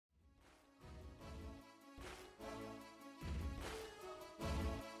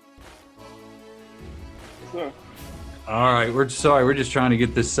sir. All right, we're sorry. We're just trying to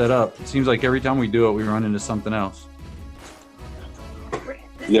get this set up. It seems like every time we do it, we run into something else.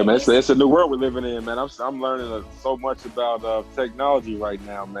 Yeah, man, it's a new world we're living in, man. I'm learning so much about technology right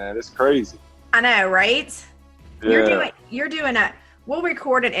now, man. It's crazy. I know, right? Yeah. You're doing a. We'll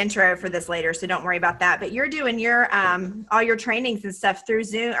record an intro for this later, so don't worry about that. But you're doing your all your trainings and stuff through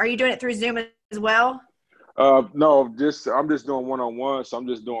Zoom. Are you doing it through Zoom as well? No, I'm just doing one-on-one, so I'm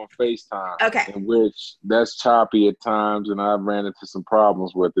just doing FaceTime. Okay. In which that's choppy at times, and I've ran into some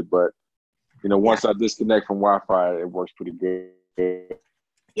problems with it. But once I disconnect from Wi-Fi, it works pretty good.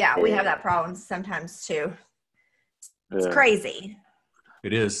 Yeah, we have that problem sometimes too. It's crazy.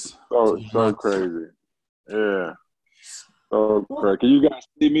 It is. So crazy. Yeah. So crazy. Can you guys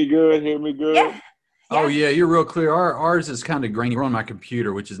see me good? Hear me good? Yeah. Oh yeah, you're real clear. Ours is kind of grainy. We're on my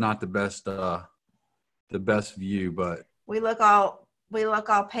computer, which is not the best view, but we look all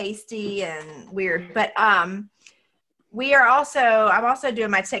pasty and weird. But I'm also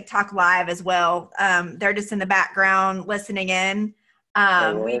doing my TikTok live as well. They're just in the background listening in.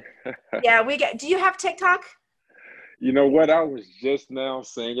 Do you have TikTok? You know what? I was just now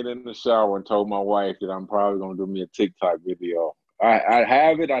singing in the shower and told my wife that I'm probably going to do me a TikTok video. I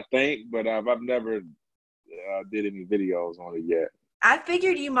have it, I think, but I've never did any videos on it yet. I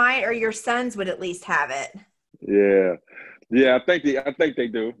figured you might, or your sons would at least have it. Yeah. I think they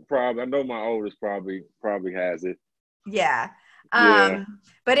do. Probably. I know my oldest probably has it. Yeah.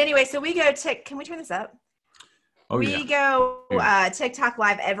 But anyway, so we go can we turn this up? We go TikTok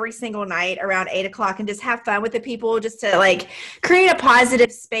live every single night around 8:00 and just have fun with the people, just to like create a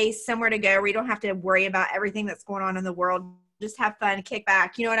positive space, somewhere to go where you don't have to worry about everything that's going on in the world. Just have fun, kick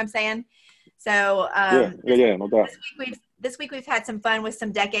back. You know what I'm saying? So no doubt. This week we've had some fun with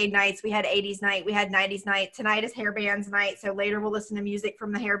some decade nights. We had 80s night, we had 90s night. Tonight is hair bands night. So later we'll listen to music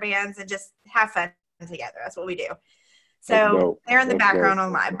from the hair bands and just have fun together. That's what we do. So they're in the background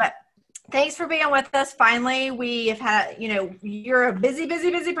on live, but thanks for being with us. Finally, we have had, you're a busy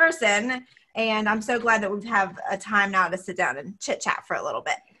person, and I'm so glad that we have a time now to sit down and chit chat for a little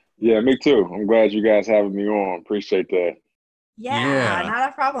bit. Yeah, me too. I'm glad you guys having me on. Appreciate that. Yeah. Not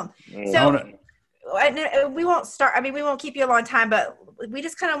a problem. So we won't start. I mean, we won't keep you a long time, but we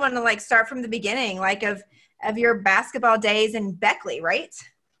just kind of want to start from the beginning, of your basketball days in Beckley, right?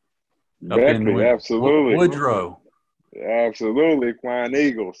 Beckley, absolutely. Woodrow. Absolutely, Flying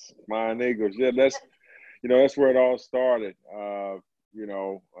Eagles. Yeah, that's where it all started. I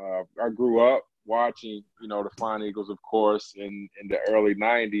grew up watching, the Flying Eagles, of course, in the early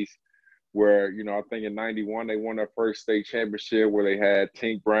 '90s, where I think in '91 they won their first state championship, where they had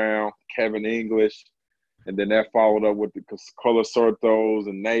Tink Brown, Kevin English, and then that followed up with the Colasortos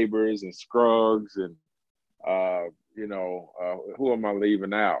and Neighbors and Scruggs and who am I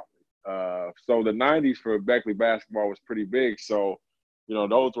leaving out? So the '90s for Beckley basketball was pretty big. So,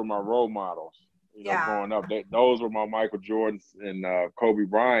 those were my role models, growing up. Those were my Michael Jordans and Kobe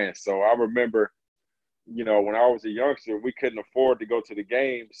Bryant. So I remember, when I was a youngster, we couldn't afford to go to the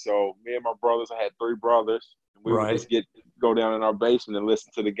game. So me and my brothers, I had 3 brothers, and we would just go down in our basement and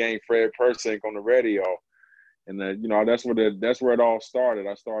listen to the game, Fred Persink on the radio. And then, that's where it all started.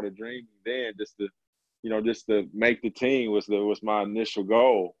 I started dreaming then just to make the team was my initial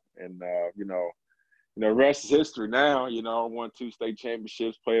goal. And, the rest is history now. I won 2 state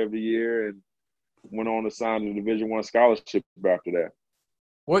championships, Player of the Year, and went on to sign a Division I scholarship after that.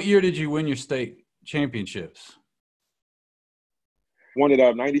 What year did you win your state championships? Won it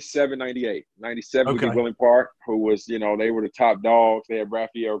 97, 98. 97 we beat Willing Park, who was, they were the top dogs. They had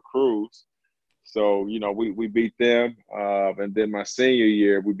Raphael Cruz. So, we beat them. And then my senior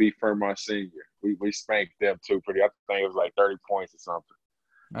year, we beat Fairmont Senior. We spanked them too pretty. I think it was like 30 points or something.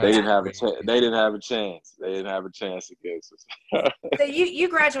 They didn't have a chance. They didn't have a chance against us. So you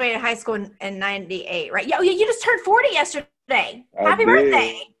graduated high school in '98, right? Yeah, you just turned 40 yesterday. Happy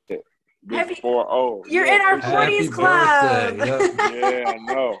birthday! You're in our 40s club. Yep. Yeah, I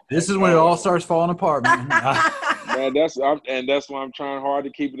know. This is when it all starts falling apart, man. Man, that's why I'm trying hard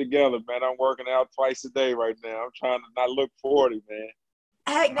to keep it together, man. I'm working out twice a day right now. I'm trying to not look 40, man.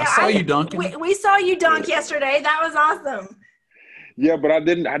 Heck, no, I saw you dunking. We saw you dunk yesterday. That was awesome. Yeah, but I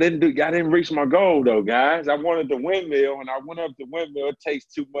didn't reach my goal though, guys. I wanted the windmill, and I went up the windmill. It takes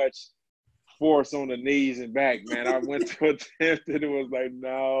too much force on the knees and back, man. I went to attempt it. It was like,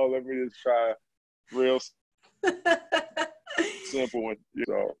 no, let me just try real simple one.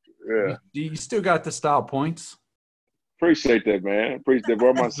 So, yeah. You still got the style points. Appreciate that, man. Appreciate that.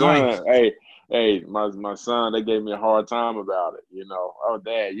 Where my son, hey, my son, they gave me a hard time about it. Oh,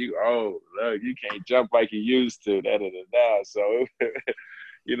 Dad, look, you can't jump like you used to. So,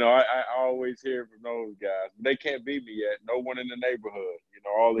 I always hear from those guys. They can't beat me yet. No one in the neighborhood.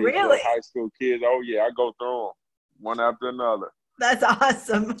 All these Really? high school kids. Oh yeah, I go through them one after another. That's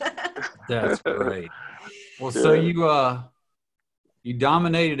awesome. That's great. Well, Yeah. so you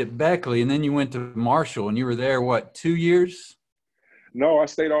dominated at Beckley, and then you went to Marshall, and you were there, what, 2 years? No, I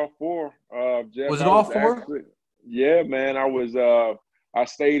stayed all 4. Jeff, Was it I all was 4? actually, yeah, man. I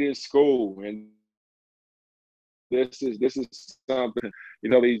stayed in school, and this is something.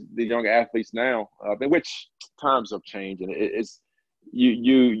 These young athletes now, in which times have changed, and it's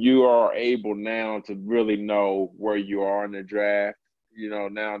you are able now to really know where you are in the draft.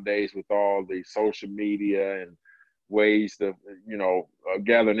 Nowadays with all the social media and ways to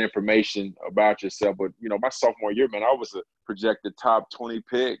gathering information about yourself. But my sophomore year, man, I was a projected top 20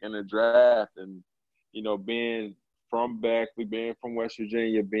 pick in the draft, and being from Beckley, being from West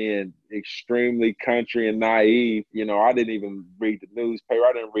Virginia, being extremely country and naive, I didn't even read the newspaper.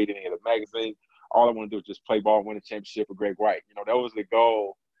 I didn't read any of the magazines. All I want to do is just play ball, win a championship with Greg White. That was the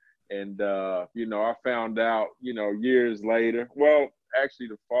goal. And, I found out, years later, well, actually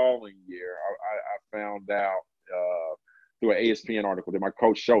the following year, I found out through an ESPN article that my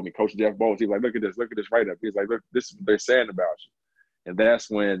coach showed me, Coach Jeff Bowles. He was like, look at this write-up. He's like, look, this is what they're saying about you. And that's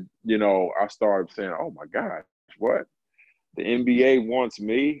when, I started saying, oh, my gosh, what? The NBA wants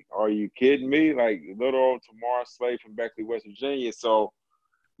me? Are you kidding me? Like little old Tamar Slay from Beckley, West Virginia. So,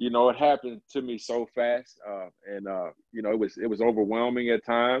 it happened to me so fast, and it was overwhelming at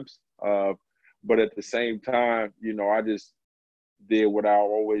times. But at the same time, I just did what I've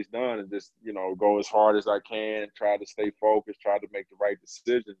always done, and just go as hard as I can, try to stay focused, try to make the right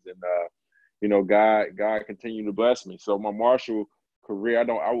decisions, and God continued to bless me. So my Marshall career,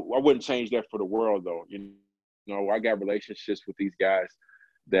 I wouldn't change that for the world, though. I got relationships with these guys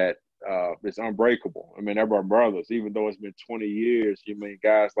that it's unbreakable. I mean, they're my brothers, even though it's been 20 years.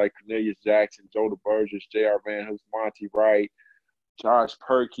 Guys like Cornelius Jackson, Joe DeBurgess, J.R. Van Hoos, Monty Wright, Josh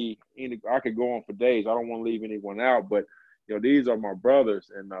Perkey. I could go on for days. I don't want to leave anyone out, but these are my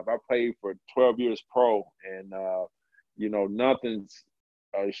brothers, and I played for 12 years pro, and nothing's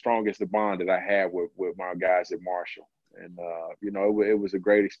as strong as the bond that I had with my guys at Marshall. And it was a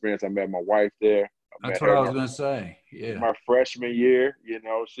great experience. I met my wife there. That's what I was going to say. Yeah. My freshman year,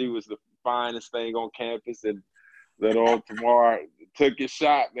 she was the finest thing on campus, and little old Tamar took his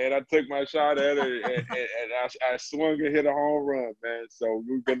shot, man. I took my shot at her, and I swung and hit a home run, man. So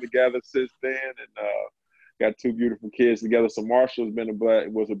we've been together since then, and got 2 beautiful kids together. So Marshall's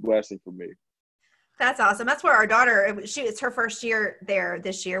was a blessing for me. That's awesome. That's where our daughter, it's her first year there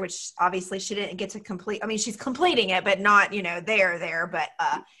this year, which obviously she didn't get to complete. I mean, she's completing it, but not, there, but,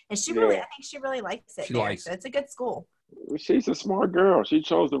 and she really, I think she really likes it. So it's a good school. She's a smart girl. She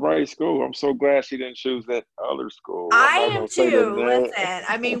chose the right school. I'm so glad she didn't choose that other school. I am too. Listen,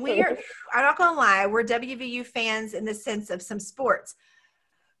 I mean, I'm not going to lie, we're WVU fans in the sense of some sports.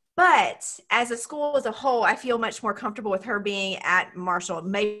 But as a school as a whole, I feel much more comfortable with her being at Marshall.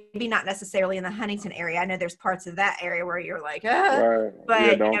 Maybe not necessarily in the Huntington area. I know there's parts of that area where you're like, right.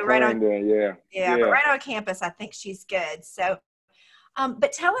 But right on there, but right on campus, I think she's good. So,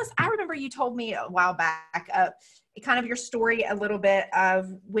 but tell us. I remember you told me a while back, kind of your story a little bit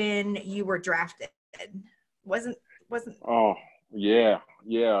of when you were drafted. Wasn't? Oh yeah.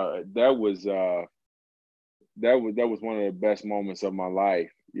 That was one of the best moments of my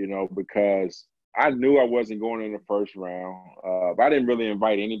life. Because I knew I wasn't going in the first round. I didn't really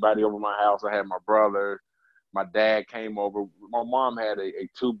invite anybody over my house. I had my brother, my dad came over. My mom had a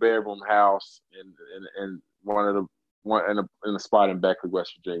 2-bedroom house in in a spot in Beckley,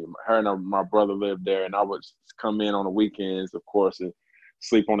 West Virginia. Her and my brother lived there, and I would come in on the weekends, of course, and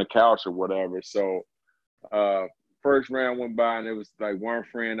sleep on the couch or whatever. So first round went by, and it was like one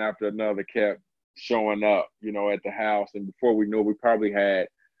friend after another kept showing up, at the house. And before we knew it, we probably had,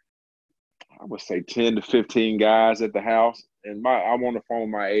 I would say 10 to 15 guys at the house. And I'm on the phone with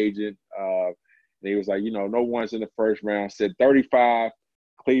my agent. And he was like, no one's in the first round. Said 35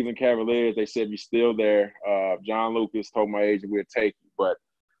 Cleveland Cavaliers. They said, you're still there. John Lucas told my agent we'll take you. But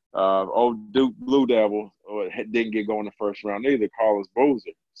old Duke Blue Devils didn't get going the first round either, Carlos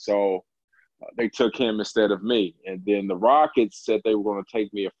Boozer. So they took him instead of me. And then the Rockets said they were going to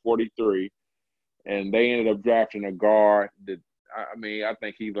take me at 43. And they ended up drafting a guard that, I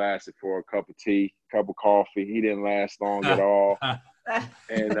think he lasted for a cup of tea, cup of coffee. He didn't last long at all.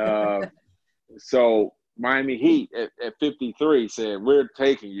 And so Miami Heat at 53 said, we're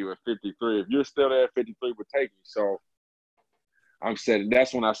taking you at 53. If you're still there at 53, we're taking you. So I'm saying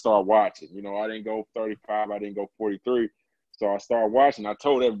that's when I started watching. I didn't go 35. I didn't go 43. So I started watching. I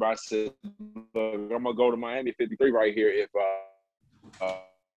told everybody, I said, look, I'm going to go to Miami at 53 right here if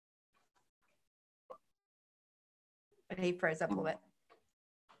He froze up a little bit.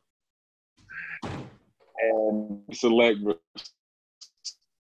 And select,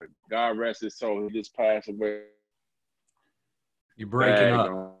 God rest his soul, he just passed away. You're breaking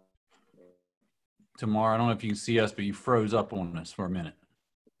up. Tamar, I don't know if you can see us, but you froze up on us for a minute.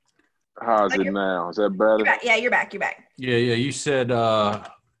 How's it now? Is that better? Yeah, you're back. Yeah. You said all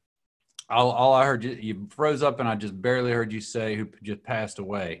I heard, you froze up, and I just barely heard you say who just passed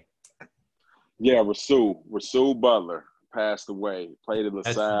away. Yeah, Rasul Butler passed away. Played at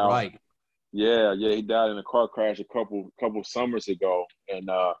LaSalle. That's right. Yeah, he died in a car crash a couple summers ago, and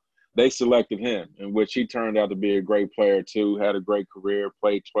they selected him, in which he turned out to be a great player too. Had a great career,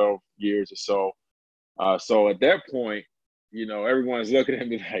 played 12 years or so. So at that point, everyone's looking at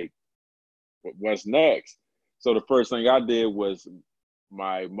me like, what's next? So the first thing I did was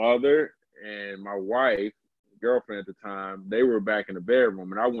my mother and my wife, girlfriend at the time, they were back in the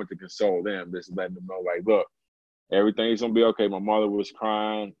bedroom, and I went to console them, just letting them know, like, look, everything's gonna be okay. My mother was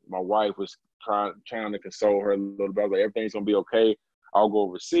crying. My wife was trying to console her a little bit. I was like, everything's gonna be okay. I'll go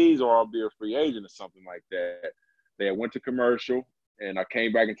overseas, or I'll be a free agent or something like that. They went to commercial, and I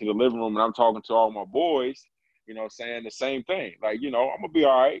came back into the living room, and I'm talking to all my boys, saying the same thing. Like, I'm gonna be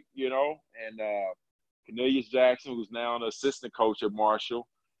all right, And Cornelius Jackson, who's now an assistant coach at Marshall,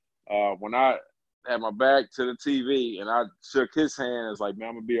 when I had my back to the TV and I shook his hand, I was like, man,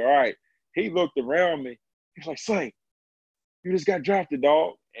 I'm gonna be all right. He looked around me. He's like, Slay, you just got drafted,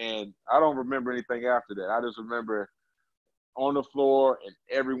 dog. And I don't remember anything after that. I just remember on the floor and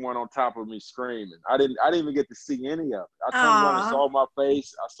everyone on top of me screaming. I didn't even get to see any of it. I turned around and saw my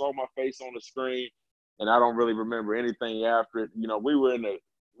face. I saw my face on the screen, and I don't really remember anything after it. We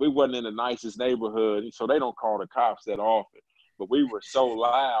wasn't in the nicest neighborhood, so they don't call the cops that often. But we were so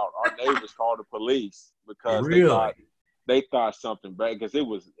loud, our neighbors called the police because they thought something bad, because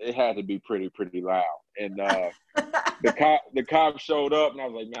it had to be pretty loud. And the cop showed up, and I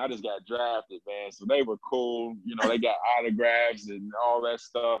was like, man, I just got drafted, man. So they were cool, they got autographs and all that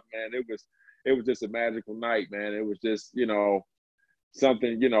stuff, man. It was just a magical night, man. It was just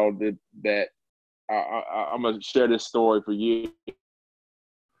something that I'm gonna share this story for you.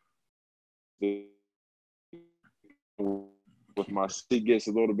 With my seat gets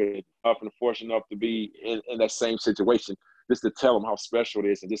a little bit up and fortunate enough to be in that same situation, just to tell them how special it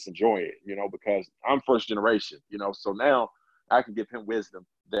is and just enjoy it, because I'm first generation, so now I can give him wisdom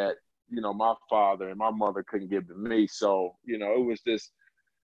that, my father and my mother couldn't give to me. So, it was just,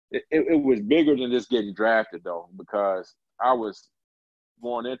 it was bigger than just getting drafted though, because I was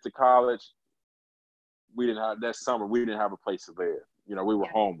going into college. That summer, we didn't have a place to live. We were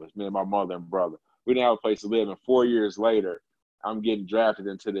homeless, me and my mother and brother. We didn't have a place to live. And 4 years later, I'm getting drafted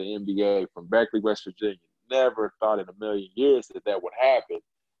into the NBA from Beckley, West Virginia. Never thought in a million years that would happen.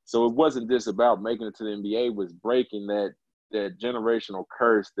 So it wasn't just about making it to the NBA, it was breaking that generational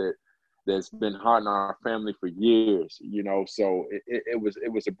curse that's been haunting our family for years, So it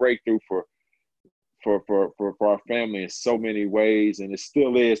was a breakthrough for our family in so many ways, and it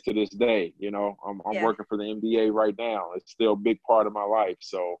still is to this day. I'm working for the NBA right now. It's still a big part of my life.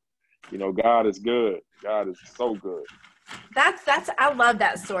 So, God is good. God is so good. I love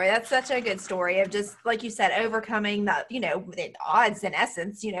that story. That's such a good story of just, like you said, overcoming the odds in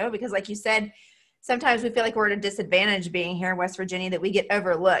essence, because like you said, sometimes we feel like we're at a disadvantage being here in West Virginia, that we get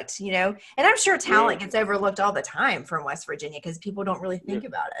overlooked, and I'm sure talent gets overlooked all the time from West Virginia because people don't really think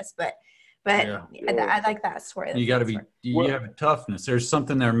about us, but I like that story. You got to you have a toughness. There's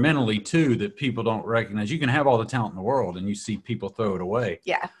something there mentally too that people don't recognize. You can have all the talent in the world and you see people throw it away.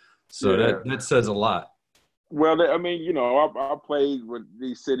 Yeah. So that says a lot. Well, I played with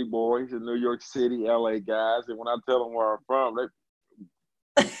these city boys in New York City, LA guys, and when I tell them where I'm from,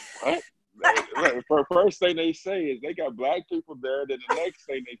 they what? First thing they say is they got black people there. Then the next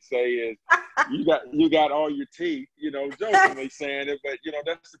thing they say is you got all your teeth. Jokingly saying it, but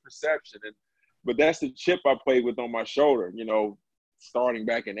that's the perception. But that's the chip I played with on my shoulder. Starting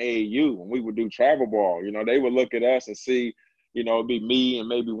back in AAU when we would do travel ball. They would look at us and see, it'd be me and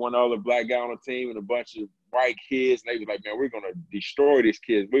maybe one other black guy on the team and a bunch of white kids, and they were like, man, we're gonna destroy these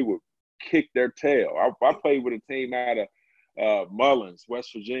kids. We would kick their tail. I played with a team out of Mullins,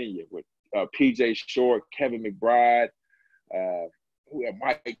 West Virginia, with PJ Short, Kevin McBride,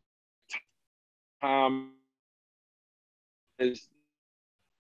 Mike Thomas,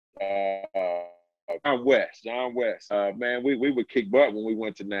 John West. Man, we would kick butt when we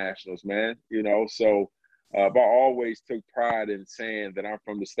went to nationals, man. So but I always took pride in saying that I'm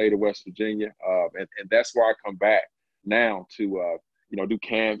from the state of West Virginia, and that's why I come back now to do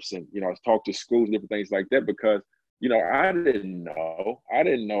camps and talk to schools and different things like that, because I didn't know. I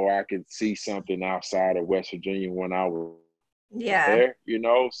didn't know I could see something outside of West Virginia when I was there,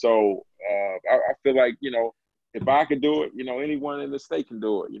 So I feel like, if I could do it, anyone in the state can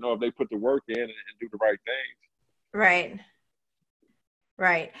do it, if they put the work in and do the right things. Right.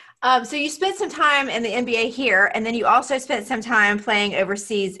 Right. So you spent some time in the NBA here, and then you also spent some time playing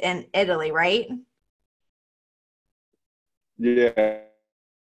overseas in Italy, right? Yeah.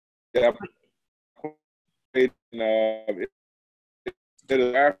 Yeah.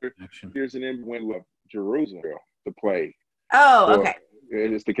 After years in England, went to Jerusalem to play. Oh, okay.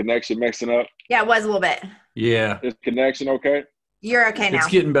 Is the connection messing up? Yeah, it was a little bit. Yeah. Is connection okay? You're okay now. It's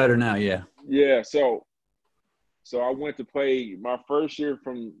getting better now, yeah. Yeah, so I went to play my first year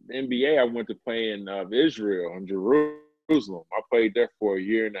from the NBA. I went to play in Israel, in Jerusalem. I played there for a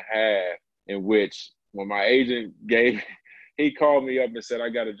year and a half, in which when my agent he called me up and said, I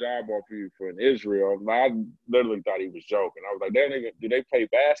got a job offer you for in Israel. And I literally thought he was joking. I was like, do they play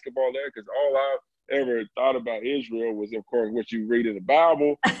basketball there? Because all I ever thought about Israel was, of course, what you read in the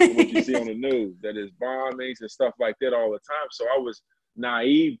Bible and what you see on the news. That is bombings and stuff like that all the time. So I was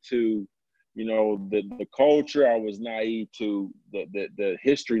naive to, the culture. I was naive to the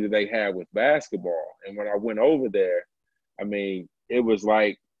history that they had with basketball. And when I went over there, I mean, it was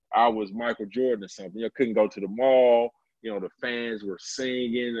like I was Michael Jordan or something. I couldn't go to the mall. The fans were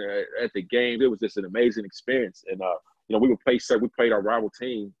singing at the game. It was just an amazing experience. And, we played our rival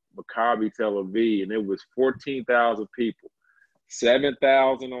team, Maccabi Tel Aviv, and it was 14,000 people,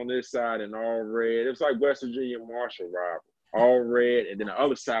 7,000 on this side and all red. It was like West Virginia Marshall rival, all red. And then the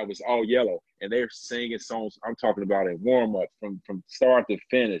other side was all yellow. And they're singing songs I'm talking about in warm-up from start to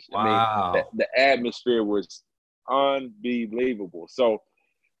finish. Wow. I mean, the atmosphere was unbelievable. So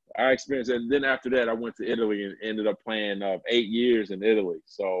I experienced it. And then after that, I went to Italy and ended up playing 8 years in Italy.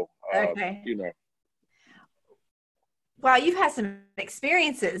 So, okay. Wow, you've had some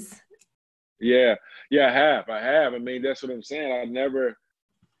experiences. Yeah, I have. I mean, that's what I'm saying.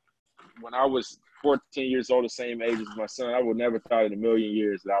 When I was 14 years old, the same age as my son, I would never thought in a million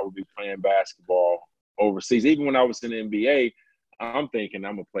years that I would be playing basketball overseas. Even when I was in the NBA, I'm thinking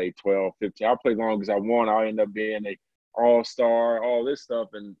I'm going to play 12, 15. I'll play as long as I want. I'll end up being a all-star, all this stuff.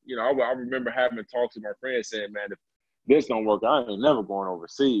 And, I remember having talks with my friends saying, man, if this don't work, I ain't never going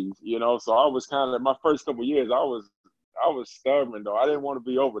overseas, So I was kind of, my first couple of years, I was stubborn, though. I didn't want to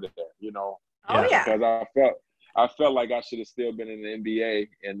be over there, Oh, yeah. Because I felt like I should have still been in the NBA.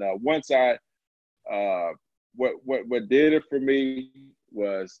 And once what did it for me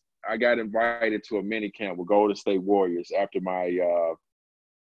was I got invited to a mini camp with Golden State Warriors after my,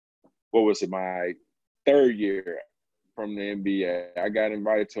 my third year from the NBA. I got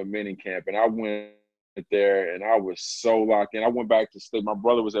invited to a mini camp, and I went there, and I was so locked in. I went back to state. My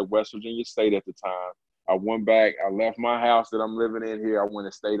brother was at West Virginia State at the time. I went back. I left my house that I'm living in here. I went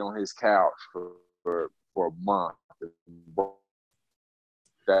and stayed on his couch for a month.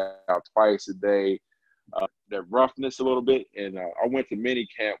 Out twice a day. That roughness a little bit, and I went to mini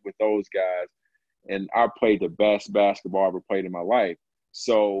camp with those guys, and I played the best basketball I ever played in my life.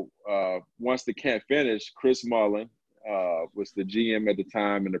 So once the camp finished, Chris Mullin was the GM at the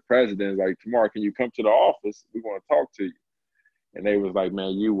time, and the president was like, Tamar, can you come to the office? We want to talk to you. And they was like,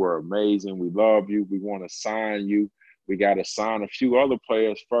 man, you were amazing. We love you. We want to sign you. We got to sign a few other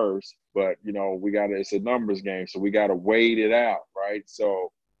players first, but, it's a numbers game, so we got to wait it out, right?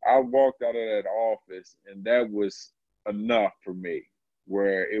 So I walked out of that office, and that was enough for me,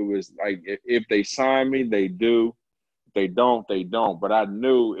 where it was like, if they sign me, they do. If they don't, they don't. But I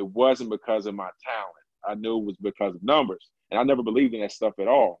knew it wasn't because of my talent. I knew it was because of numbers. And I never believed in that stuff at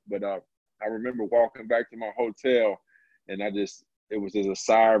all. But I remember walking back to my hotel, and it was just a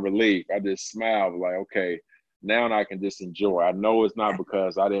sigh of relief. I just smiled like, okay, now I can just enjoy. I know it's not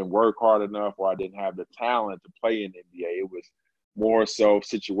because I didn't work hard enough or I didn't have the talent to play in the NBA. It was more so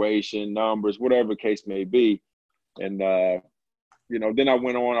situation, numbers, whatever the case may be. And, then I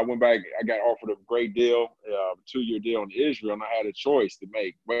went back, I got offered a great deal, a 2-year deal in Israel, and I had a choice to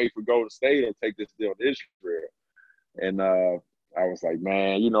make, wait for Golden State or take this deal in Israel. And I was like,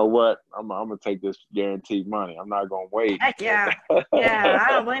 man, you know what? I'm going to take this guaranteed money. I'm not going to wait. Heck yeah. Yeah, I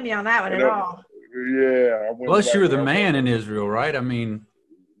don't blame you on that one at all. Yeah. Plus, you were the man in Israel, right? I mean.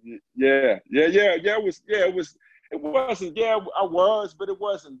 Yeah. It wasn't, I was, but it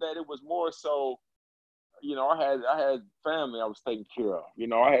wasn't that. It was more so, I had family I was taking care of.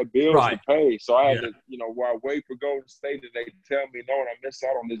 I had bills to pay. So I had to, while I wait for Golden State, and they tell me no, and I missed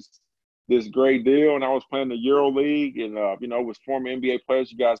out on this great deal. And I was playing the Euro League, and it was former NBA players.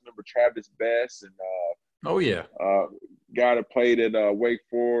 You guys remember Travis Best and oh yeah. guy that played at Wake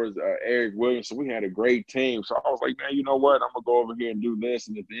Forest, Eric Williams. So we had a great team. So I was like, man, you know what? I'm gonna go over here and do this,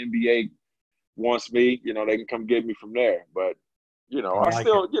 and if the NBA wants me, you know, they can come get me from there. But you know, I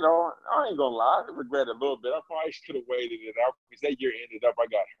still, you know, I ain't gonna lie, I regret it a little bit. I probably should have waited it out because that year ended up, I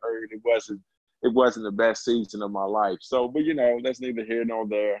got hurt. It wasn't the best season of my life. So, but you know, that's neither here nor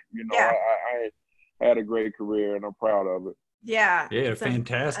there. You know, I had a great career, and I'm proud of it. Yeah. Yeah,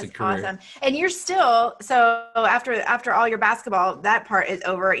 fantastic career. Awesome. And you're still, so after all your basketball, that part is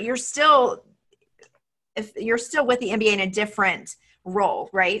over, you're still with the NBA in a different role,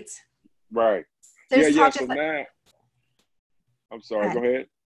 right? Right. So now, I'm sorry, go ahead.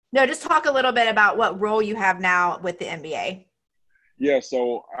 No, just talk a little bit about what role you have now with the NBA. Yeah,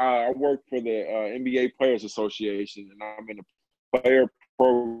 so I work for the NBA Players Association, and I'm in the player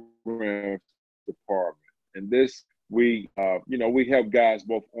program department. And this, we help guys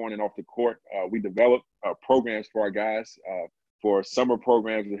both on and off the court. We develop programs for our guys, for summer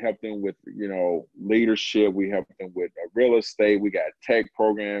programs to help them with, you know, leadership. We help them with real estate. We got tech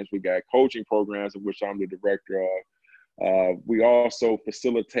programs. We got coaching programs, of which I'm the director of. We also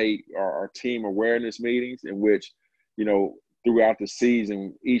facilitate our team awareness meetings, in which, you know, throughout the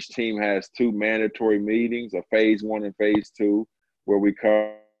season, each team has 2 mandatory meetings, a phase 1 and phase 2, where we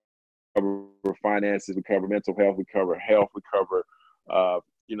cover finances, we cover mental health, we cover health, we cover,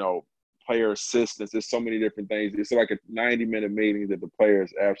 you know, player assistance. There's so many different things. It's like a 90-minute meeting that the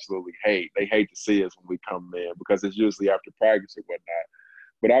players absolutely hate. They hate to see us when we come in because it's usually after practice or whatnot.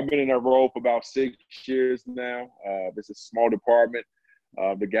 But I've been in that role for about 6 years now. It's a small department.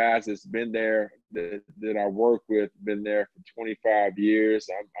 The guys that's been there, that I work with, been there for 25 years.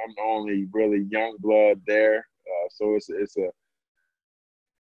 I'm the only really young blood there. So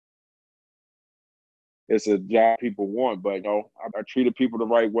it's a job people want, but you know, I treated people the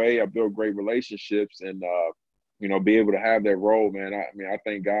right way. I built great relationships, and you know, be able to have that role, man. I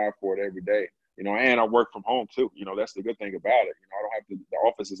thank God for it every day. You know, and I work from home too. You know, that's the good thing about it. You know, I don't have to. The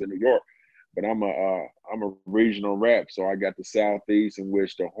office is in New York, but I'm a regional rep, so I got the Southeast, in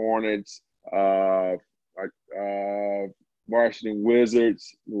which the Hornets, Washington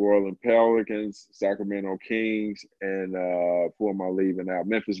Wizards, New Orleans Pelicans, Sacramento Kings, and who am I leaving out?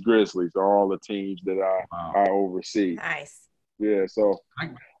 Memphis Grizzlies are all the teams that I oversee. Nice. Yeah, so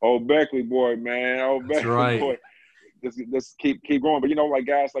old Beckley boy, man. Old That's Beckley right. boy. Just keep going. But you know, like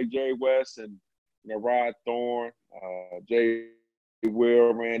guys like Jerry West and, you know, Rod Thorne, Jay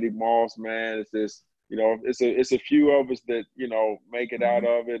Will, Randy Moss, man. It's just, you know, it's a few of us that, you know, make it out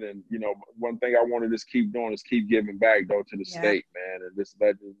of it. And, you know, one thing I want to just keep doing is keep giving back, though, to the state, man, and just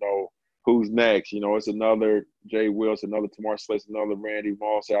letting you know who's next. You know, it's another Jay Wills, another Tamar Slay, another Randy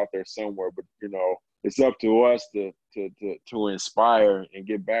Moss out there somewhere. But, you know, it's up to us to inspire and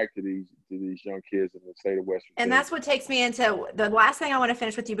get back to these young kids in the state of West Virginia. And that's what takes me into the last thing I want to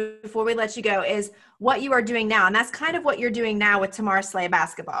finish with you before we let you go is what you are doing now. And that's kind of what you're doing now with Tamar Slay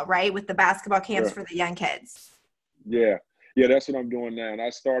basketball, right? With the basketball camps for the young kids. Yeah, that's what I'm doing now. And I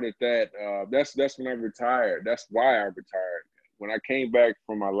started that. That's when I retired. That's why I retired. When I came back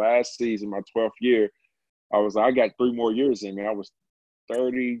from my last season, my 12th year, I got 3 more years in me. I was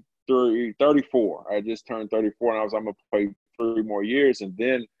 34. I just turned 34, and I'm going to play 3 more years. And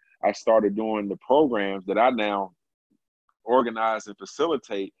then I started doing the programs that I now organize and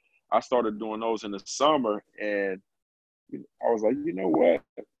facilitate. I started doing those in the summer, and I was like, you know what?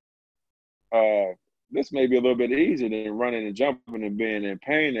 This may be a little bit easier than running and jumping and being in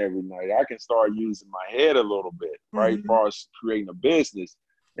pain every night. I can start using my head a little bit, right, as far as creating a business.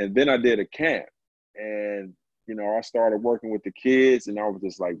 And then I did a camp, and you know, I started working with the kids, and I was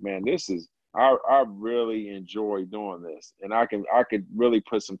just like, man, I really enjoy doing this, and I could really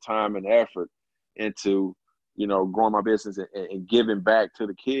put some time and effort into, you know, growing my business and giving back to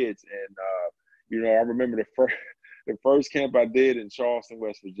the kids. And you know, I remember the first camp I did in Charleston,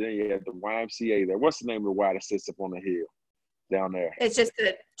 West Virginia, at the YMCA there. What's the name of the Y that sits up on the hill down there? It's just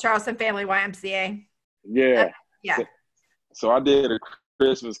the Charleston Family YMCA. Yeah. Yeah. So I did a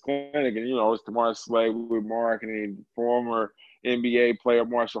Christmas clinic, and, you know, it's Tamar Slay, we were marketing, former NBA player,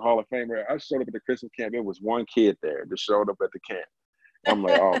 Marshall Hall of Famer. I showed up at the Christmas camp. It was one kid there that showed up at the camp. I'm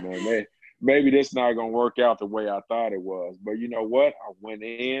like, oh, man, maybe this not going to work out the way I thought it was. But you know what? I went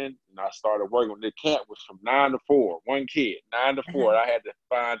in and I started working. The camp was from 9 to 4, one kid, 9 to 4. I had to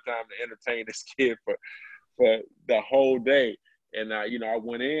find time to entertain this kid for the whole day. And, you know, I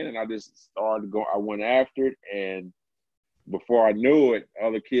went in and I just started going. I went after it. And before I knew it,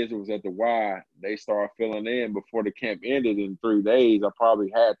 other kids that was at the Y, they started filling in. Before the camp ended in 3 days, I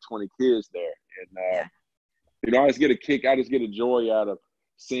probably had 20 kids there. And, you know, I just get a joy out of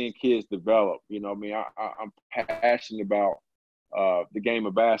seeing kids develop. You know what I mean? I'm passionate about the game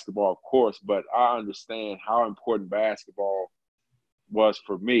of basketball, of course, but I understand how important basketball was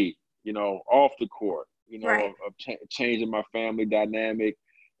for me, you know, off the court, you know, Right. of changing my family dynamic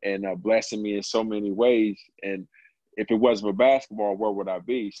and blessing me in so many ways. And if it wasn't for basketball, where would I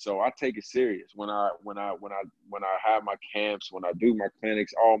be? So I take it serious when I have my camps, when I do my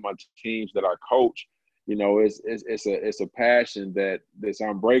clinics, all my teams that I coach. You know, it's a passion that's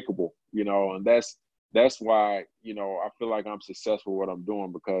unbreakable. You know, and that's why, you know, I feel like I'm successful what I'm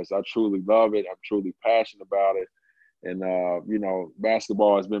doing, because I truly love it. I'm truly passionate about it. And you know,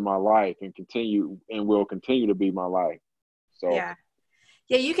 basketball has been my life and will continue to be my life. So yeah.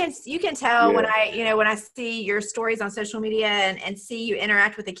 Yeah, you can tell when I see your stories on social media and see you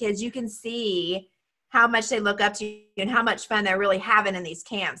interact with the kids, you can see how much they look up to you and how much fun they're really having in these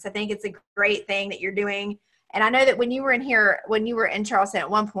camps. I think it's a great thing that you're doing. And I know that when you were in Charleston at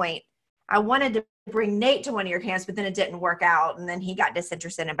one point, I wanted to bring Nate to one of your camps, but then it didn't work out, and then he got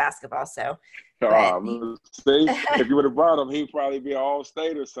disinterested in basketball. So, see, if you would have brought him, he'd probably be an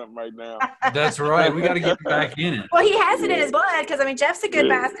All-State or something right now. That's right. We got to get him back in it. Well, he has it in his blood, because I mean, Jeff's a good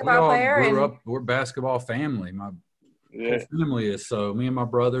basketball player. We're basketball family. My whole family is. So me and my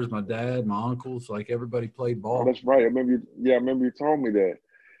brothers, my dad, my uncles, like everybody played ball. Oh, that's right. I remember you told me that.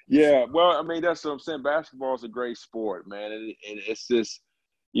 Yeah. Well, I mean, that's what I'm saying. Basketball is a great sport, man, and it's just,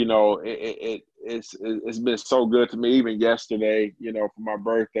 you know, it's been so good to me. Even yesterday, you know, for my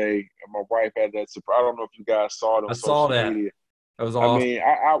birthday, my wife had that surprise. I don't know if you guys saw it on social media. That was awesome. I mean,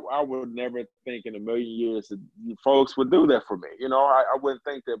 I would never think in a million years that folks would do that for me. You know, I wouldn't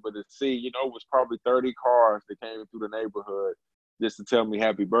think that, but to see, you know, it was probably 30 cars that came through the neighborhood just to tell me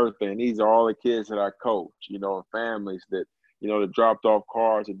happy birthday. And these are all the kids that I coach, you know, and families that, you know, that dropped off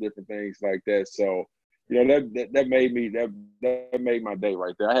cars and different things like that. So, you know, that made my day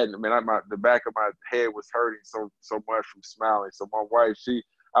right there. The back of my head was hurting so much from smiling. So my wife,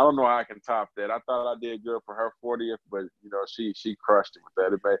 I don't know how I can top that. I thought I did good for her 40th, but you know, she crushed it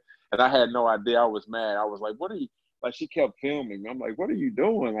with that. And I had no idea. I was mad. I was like, "What are you?" Like, she kept filming me. I'm like, "What are you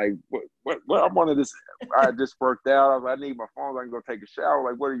doing?" Like, what? I'm one of this. I just worked out. I was like, "I need my phone. I can go take a shower."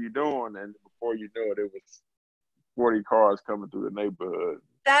 Like, what are you doing? And before you knew it, it was 40 cars coming through the neighborhood.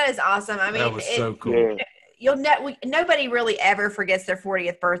 That is awesome. I mean, that was so cool. Yeah. Nobody really ever forgets their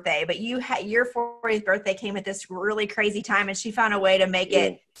 40th birthday, but your 40th birthday came at this really crazy time, and she found a way to make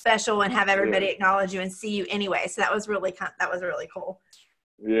it special and have everybody acknowledge you and see you anyway. So that was really cool.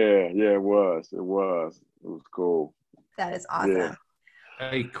 Yeah, it was cool. That is awesome. Yeah.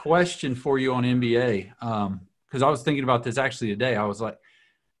 A question for you on NBA, because I was thinking about this actually today. I was like,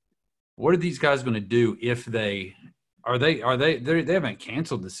 what are these guys going to do if they haven't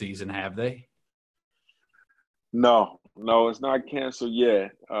canceled the season, have they? No, it's not canceled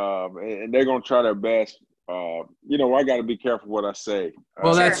yet. And they're gonna try their best. You know, I got to be careful what I say.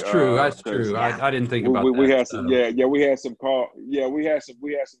 Well, that's true. That's true. Yeah. I didn't think about we that. Had some, we had some calls. Yeah, we had some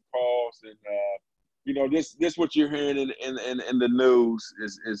calls, and you know, this what you're hearing in the news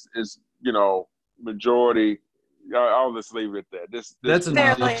is you know, majority. I'll just leave it at that. That's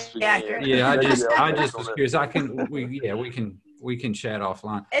enough. Yeah, I just was curious. We can chat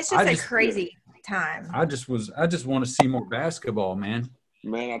offline. It's just a crazy time. I just want to see more basketball, man.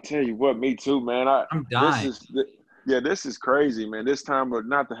 Man, I tell you what, me too, man. I'm dying. This is crazy, man. This time of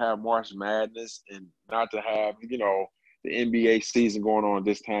not to have March Madness and not to have, you know, the NBA season going on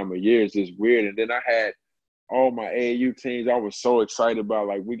this time of year is just weird. And then I had all my AAU teams. I was so excited about,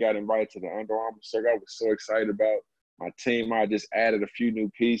 like, we got invited to the Under Armour circuit. I was so excited about my team. I just added a few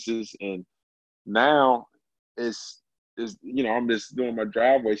new pieces, and now it's you know, I'm just doing my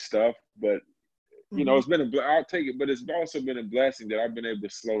driveway stuff, but you know, it's been I'll take it, but it's also been a blessing that I've been able to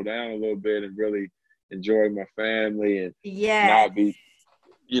slow down a little bit and really enjoy my family and not be,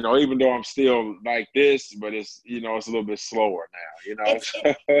 you know, even though I'm still like this, but it's, you know, it's a little bit slower now, you know.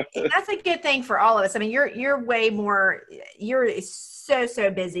 That's a good thing for all of us. I mean, you're way more, you're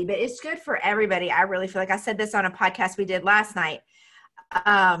so busy, but it's good for everybody. I really feel like I said this on a podcast we did last night.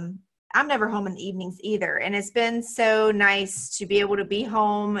 I'm never home in the evenings either. And it's been so nice to be able to be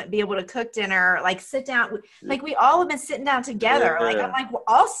home, be able to cook dinner, like sit down. Like, we all have been sitting down together. Like, I'm like, well,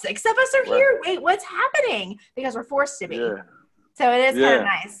 all 6 of us are here. Wait, what's happening? Because we're forced to be. So it is kind of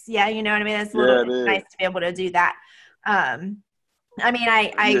nice. Yeah. You know what I mean? It's a little nice to be able to do that. I mean,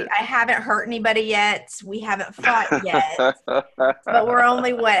 I haven't hurt anybody yet. We haven't fought yet, but we're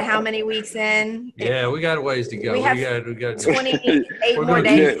only how many weeks in? Yeah, we got a ways to go. We got 28 more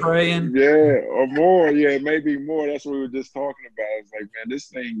days. Praying. Yeah, or more. Yeah, maybe more. That's what we were just talking about. It's like, man, this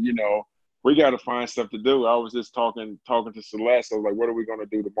thing, you know, we got to find stuff to do. I was just talking to Celeste. I was like, what are we going to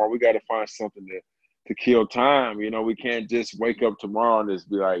do tomorrow? We got to find something to kill time. You know, we can't just wake up tomorrow and just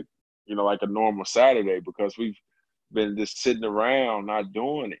be like, you know, like a normal Saturday, because we've been just sitting around not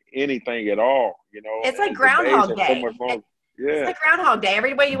doing anything at all. You know, it's like Groundhog Day. It's like Groundhog Day.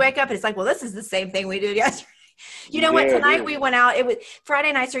 Every day you wake up, and it's like, well, this is the same thing we did yesterday. You know what? Tonight we went out. It was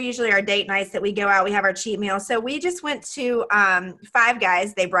Friday nights are usually our date nights that we go out. We have our cheat meal. So we just went to Five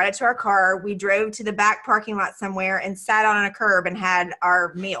Guys. They brought it to our car. We drove to the back parking lot somewhere and sat on a curb and had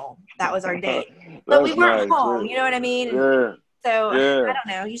our meal. That was our date. But we weren't home. You know what I mean? Yeah. So I don't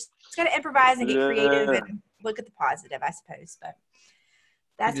know. You just got to improvise and get creative and look at the positive, I suppose. But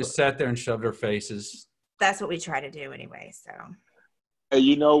we just sat there and shoved our faces. That's what we try to do anyway. So. Hey,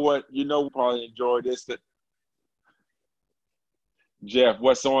 you know what? You know, we probably enjoy this. Jeff,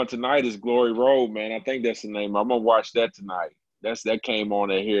 what's on tonight is Glory Road, man. I think that's the name. I'm gonna watch that tonight. That came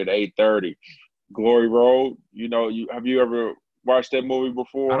on at here at 8:30. Glory Road. You know, have you ever watched that movie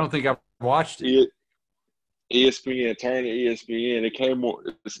before? I don't think I've watched it. ESPN, turn to ESPN. It came on.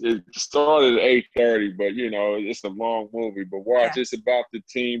 It started at 8:30, but you know it's a long movie. But watch, it's about the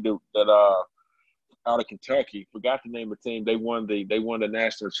team that out of Kentucky. Forgot the name of the team. They won the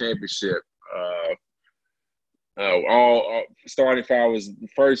national championship. All starting five was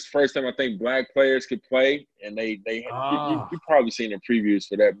first time I think black players could play, and they you probably seen the previews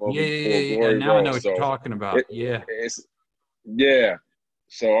for that movie. Yeah. Now I know what you're talking about.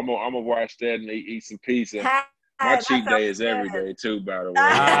 So I'm gonna watch that and eat some pizza. My cheat day is every day too, by the way.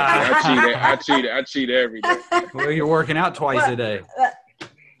 I cheat every day. Well, you're working out twice a day.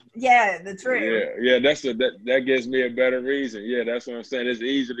 Yeah, that's true. Yeah. That gives me a better reason. Yeah, that's what I'm saying. It's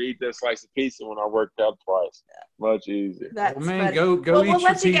easy to eat that slice of pizza when I worked out twice. Much easier. That's funny. Go eat your pizza. We'll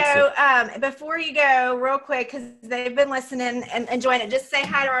let you go. Before you go, real quick, because they've been listening and enjoying it. Just say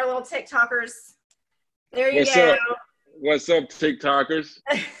hi to our little TikTokers. There you go. What's up, TikTokers?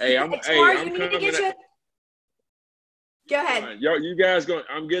 Hey, I'm coming. Go ahead. Yo, you guys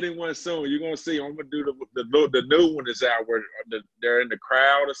I'm getting one soon. You're gonna see. I'm gonna do the new one is out where they're in the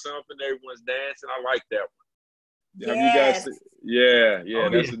crowd or something. Everyone's dancing. I like that one. Have you guys seen? Yeah.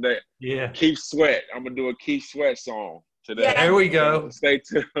 That's the name. Yeah. Keith Sweat. I'm gonna do a Keith Sweat song today. Yeah. There we go. Stay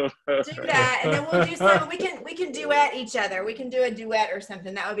tuned. Do that, and then we'll do something. We can duet each other. We can do a duet or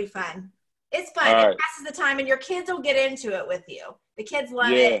something. That would be fun. It's fun. It passes the time, and your kids will get into it with you. The kids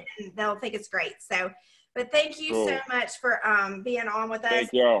love it, and they'll think it's great. So. But thank you so much for being on with us. Thank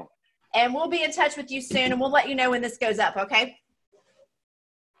y'all. And we'll be in touch with you soon, and we'll let you know when this goes up, okay?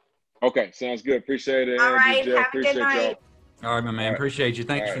 Okay, sounds good. Appreciate it. All right, have a good night. All right, my man. Appreciate you.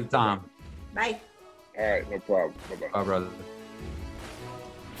 Thanks for the time. Bye. All right, no problem. Bye-bye. Bye, brother.